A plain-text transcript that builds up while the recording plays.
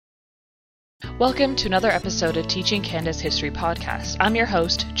Welcome to another episode of Teaching Canada's History Podcast. I'm your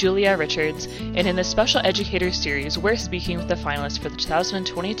host, Julia Richards, and in this special educator series, we're speaking with the finalists for the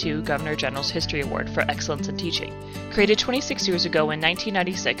 2022 Governor General's History Award for Excellence in Teaching. Created 26 years ago in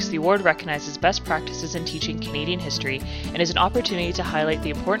 1996, the award recognizes best practices in teaching Canadian history and is an opportunity to highlight the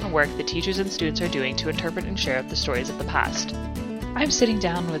important work that teachers and students are doing to interpret and share the stories of the past. I'm sitting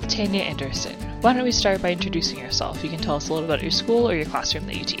down with Tanya Anderson. Why don't we start by introducing yourself? You can tell us a little about your school or your classroom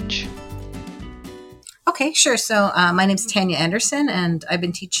that you teach. Okay, sure. So my name is Tanya Anderson, and I've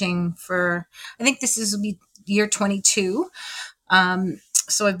been teaching for, I think will be year 22.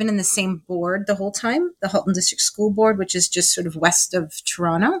 So I've been in the same board the whole time, the Halton District School Board, which is just sort of west of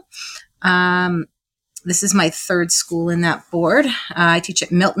Toronto. This is my third school in that board. I teach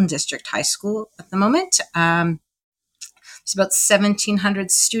at Milton District High School at the moment. There's about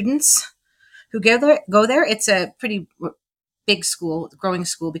 1,700 students who go there. It's a pretty big school, growing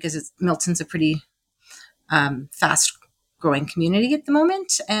school, because Milton's a pretty fast growing community at the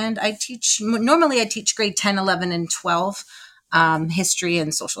moment. And normally I teach grade 10, 11, and 12 history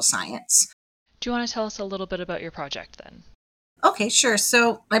and social science. Do you want to tell us a little bit about your project then? Okay, sure.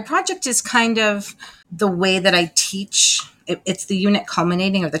 So my project is kind of the way that I teach. It's the unit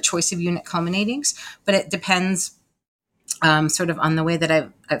culminating, or the choice of unit culminatings, but it depends sort of on the way that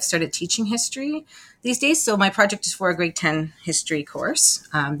I've started teaching history these days. So my project is for a grade 10 history course,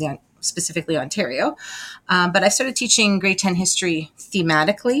 specifically Ontario. But I started teaching grade 10 history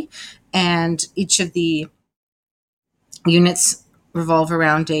thematically, and each of the units revolve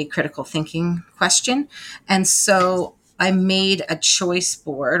around a critical thinking question. And so I made a choice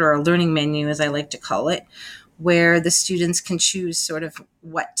board, or a learning menu, as I like to call it, where the students can choose sort of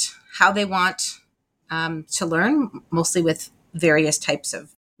how they want to learn, mostly with various types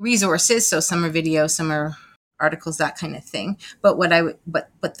of resources. So some are video, some are articles, that kind of thing. But what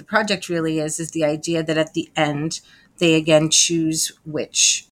the project really is the idea that at the end, they again choose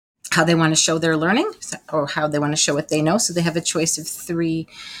how they want to show their learning, or how they want to show what they know. So they have a choice of 3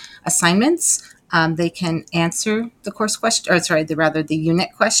 assignments. They can answer the course question, the unit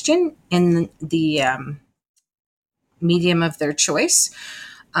question in the medium of their choice.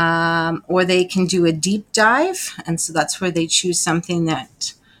 Or they can do a deep dive. And so that's where they choose something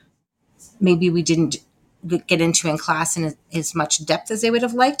that maybe we didn't get into in class in as much depth as they would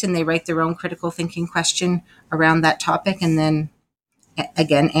have liked, and they write their own critical thinking question around that topic, and then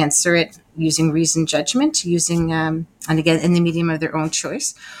again answer it using reasoned judgment, and again in the medium of their own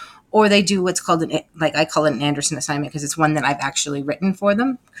choice. Or they do what's called I call it an Anderson assignment, because it's one that I've actually written for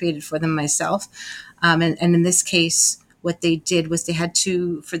them, created for them myself. And in this case, what they did was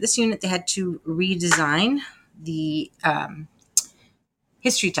for this unit, they had to redesign the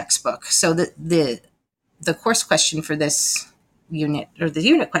history textbook. So the course question for this unit, or the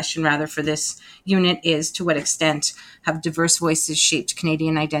unit question rather for this unit, is to what extent have diverse voices shaped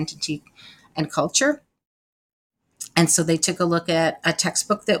Canadian identity and culture? And so they took a look at a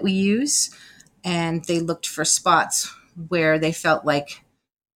textbook that we use, and they looked for spots where they felt like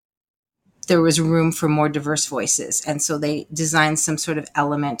there was room for more diverse voices. And so they designed some sort of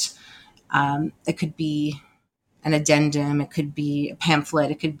element. It could be an addendum, it could be a pamphlet,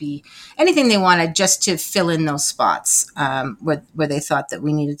 it could be anything they wanted, just to fill in those spots where they thought that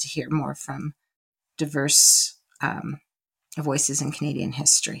we needed to hear more from diverse voices in Canadian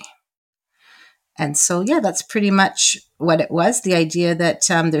history. And so, that's pretty much what it was. The idea that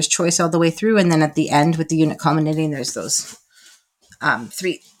there's choice all the way through, and then at the end with the unit culminating, there's those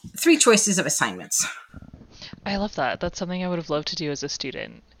three choices of assignments. I love that. That's something I would have loved to do as a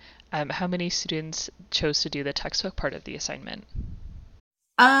student. How many students chose to do the textbook part of the assignment?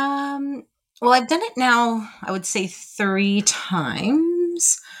 Well, I've done it now, I would say 3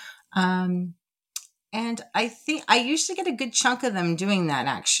 times. And I think I usually get a good chunk of them doing that,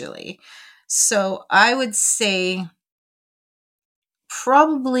 actually. So I would say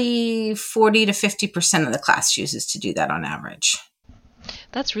probably 40 to 50% of the class chooses to do that on average.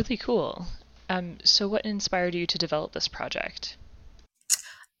 That's really cool. So what inspired you to develop this project?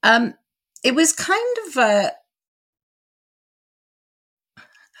 It was kind of a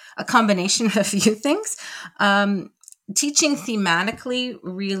combination of a few things. Teaching thematically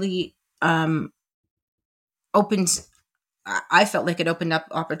really I felt like it opened up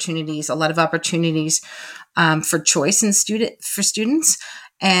a lot of opportunities for choice for students.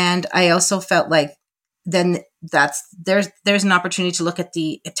 And I also felt like then there's an opportunity to look at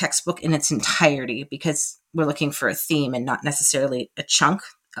the textbook in its entirety, because we're looking for a theme and not necessarily a chunk,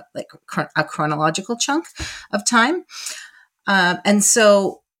 like a chronological chunk of time. And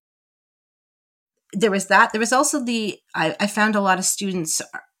so there was that. There was also I found a lot of students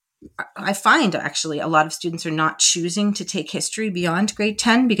I find actually a lot of students are not choosing to take history beyond grade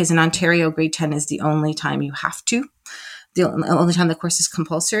 10, because in Ontario, grade 10 is the only time you have to, the only time the course is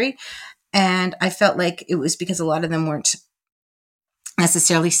compulsory. And I felt like it was because a lot of them weren't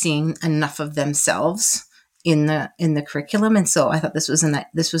necessarily seeing enough of themselves in the curriculum. And so I thought this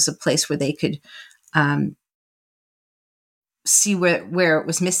was a place where they could see where it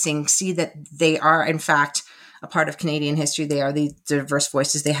was missing, see that they are in fact a part of Canadian history. They are the diverse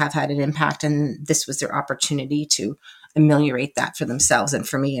voices. They have had an impact, and this was their opportunity to ameliorate that for themselves and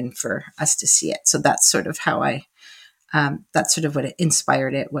for me and for us to see it. So that's sort of how that's sort of what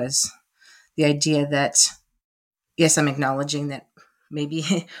inspired it, was the idea that, yes, I'm acknowledging that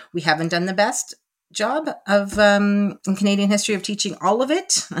maybe we haven't done the best job of in Canadian history of teaching all of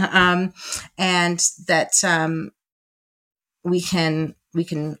it, and that we can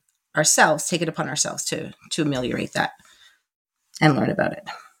ourselves take it upon ourselves to ameliorate that and learn about it.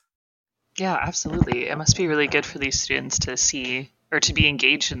 Yeah, absolutely. It must be really good for these students to see, or to be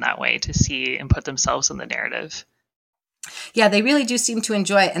engaged in that way, to see and put themselves in the narrative. Yeah, they really do seem to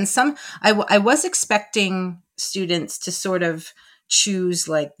enjoy it. And I was expecting students to sort of choose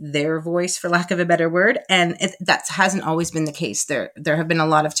like their voice, for lack of a better word, and that hasn't always been the case. There have been a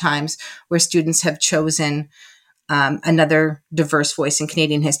lot of times where students have chosen another diverse voice in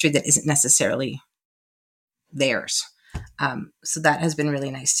Canadian history that isn't necessarily theirs. So that has been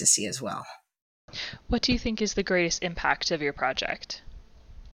really nice to see as well. What do you think is the greatest impact of your project?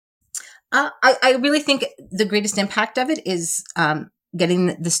 I really think the greatest impact of it is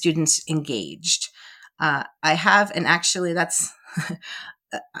getting the students engaged. I have, and actually that's,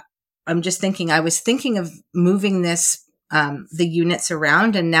 I'm just thinking, I was thinking of moving this, the units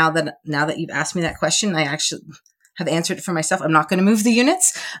around. And now that you've asked me that question, I actually have answered it for myself. I'm not going to move the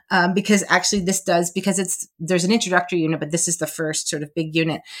units because actually there's an introductory unit, but this is the first sort of big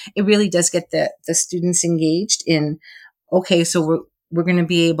unit. It really does get the students engaged in, okay, so we're going to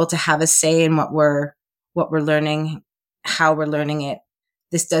be able to have a say in what we're learning, how we're learning it.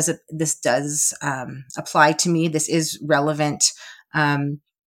 This does apply to me. This is relevant. And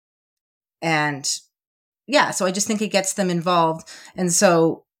yeah, so I just think it gets them involved. And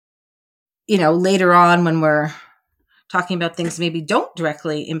so, later on when we're talking about things maybe don't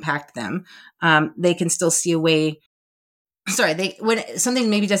directly impact them, they can still see a way. When something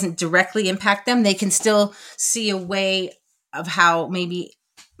maybe doesn't directly impact them, they can still see a way of how maybe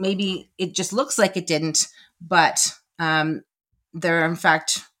it just looks like it didn't, but there are in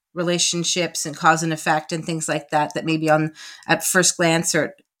fact relationships and cause and effect and things like that maybe at first glance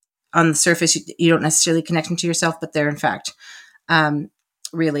or on the surface you don't necessarily connect them to yourself, but they're in fact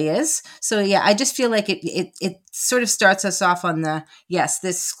really is. So yeah, I just feel like it sort of starts us off on yes,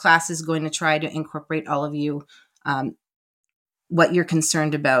 this class is going to try to incorporate all of you, what you're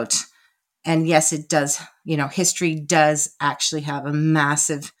concerned about. And yes, it does, history does actually have a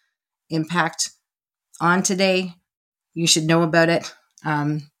massive impact on today. You should know about it.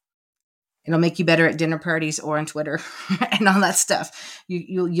 It'll make you better at dinner parties or on Twitter and all that stuff.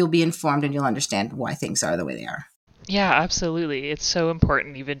 You'll be informed and you'll understand why things are the way they are. Yeah, absolutely. It's so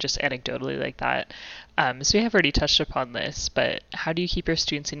important, even just anecdotally like that. So we have already touched upon this, but how do you keep your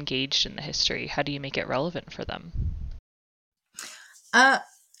students engaged in the history? How do you make it relevant for them?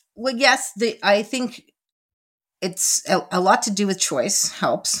 Well, yes, I think it's a lot to do with choice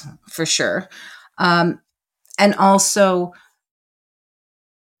helps for sure. And also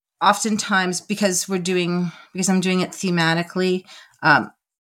oftentimes because I'm doing it thematically,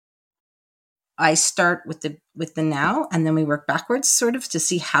 I start with the now, and then we work backwards sort of to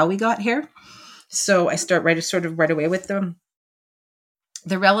see how we got here. So I start right away with the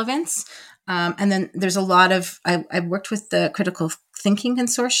relevance. And then there's a lot of, I've worked with the Critical Thinking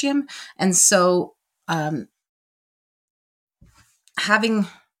Consortium. And so having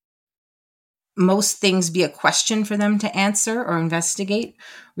most things be a question for them to answer or investigate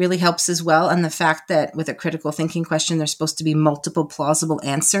really helps as well. And the fact that with a critical thinking question, there's supposed to be multiple plausible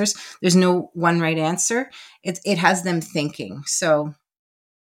answers. There's no one right answer. It has them thinking. So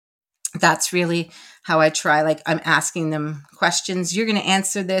that's really how I try. Like I'm asking them questions. You're going to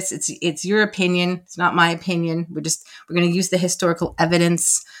answer this. It's your opinion. It's not my opinion. We're going to use the historical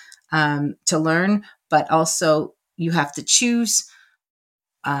evidence to learn, but also you have to choose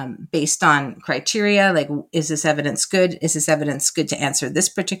based on criteria. Like, is this evidence good? Is this evidence good to answer this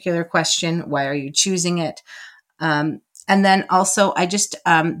particular question? Why are you choosing it? And then also I just,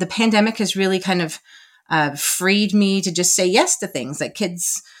 the pandemic has really kind of freed me to just say yes to things. Like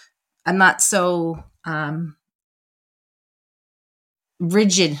kids, I'm not so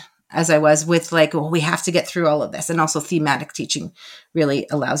rigid as I was with like, well, we have to get through all of this. And also thematic teaching really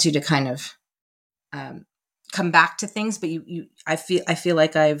allows you to kind of come back to things. But I feel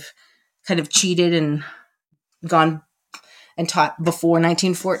like I've kind of cheated and gone and taught before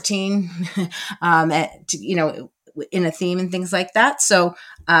 1914, in a theme and things like that. So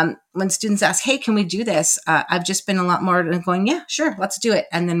when students ask, hey, can we do this? I've just been a lot more going, yeah, sure, let's do it.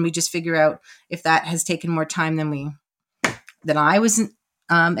 And then we just figure out if that has taken more time than I was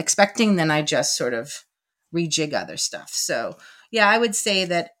expecting, then I just sort of rejig other stuff. So yeah, I would say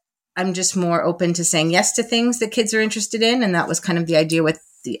that I'm just more open to saying yes to things that kids are interested in. And that was kind of the idea with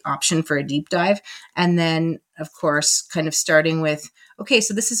the option for a deep dive. And then of course, kind of starting with, okay,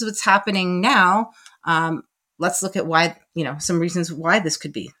 so this is what's happening now. Let's look at why, some reasons why this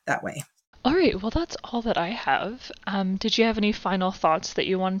could be that way. All right. Well, that's all that I have. Did you have any final thoughts that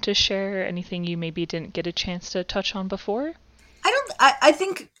you wanted to share? Anything you maybe didn't get a chance to touch on before? I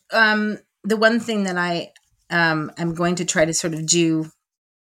think the one thing that I am going to try to sort of do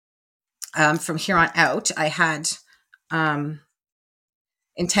from here on out, I had I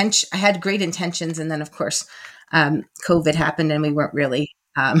had great intentions, and then of course COVID happened, and we weren't really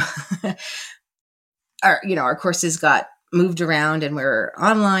our courses got moved around, and we're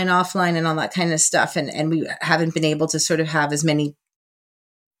online, offline, and all that kind of stuff, and we haven't been able to sort of have as many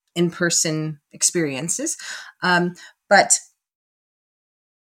in-person experiences, but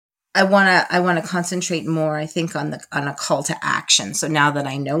I want to concentrate more, I think, on a call to action. So now that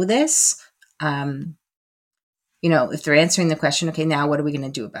I know this, if they're answering the question, okay, now what are we going to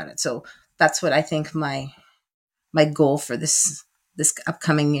do about it? So that's what I think my goal for this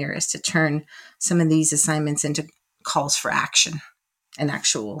upcoming year is, to turn some of these assignments into calls for action and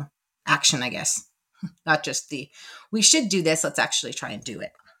actual action, I guess. Not just we should do this, let's actually try and do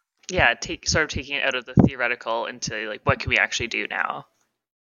it. Yeah, taking it out of the theoretical into like, what can we actually do now?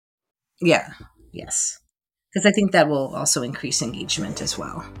 Yeah. Yes. Because I think that will also increase engagement as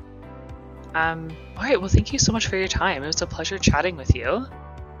well. All right. Well, thank you so much for your time. It was a pleasure chatting with you. Oh,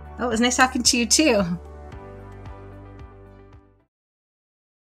 it was nice talking to you too.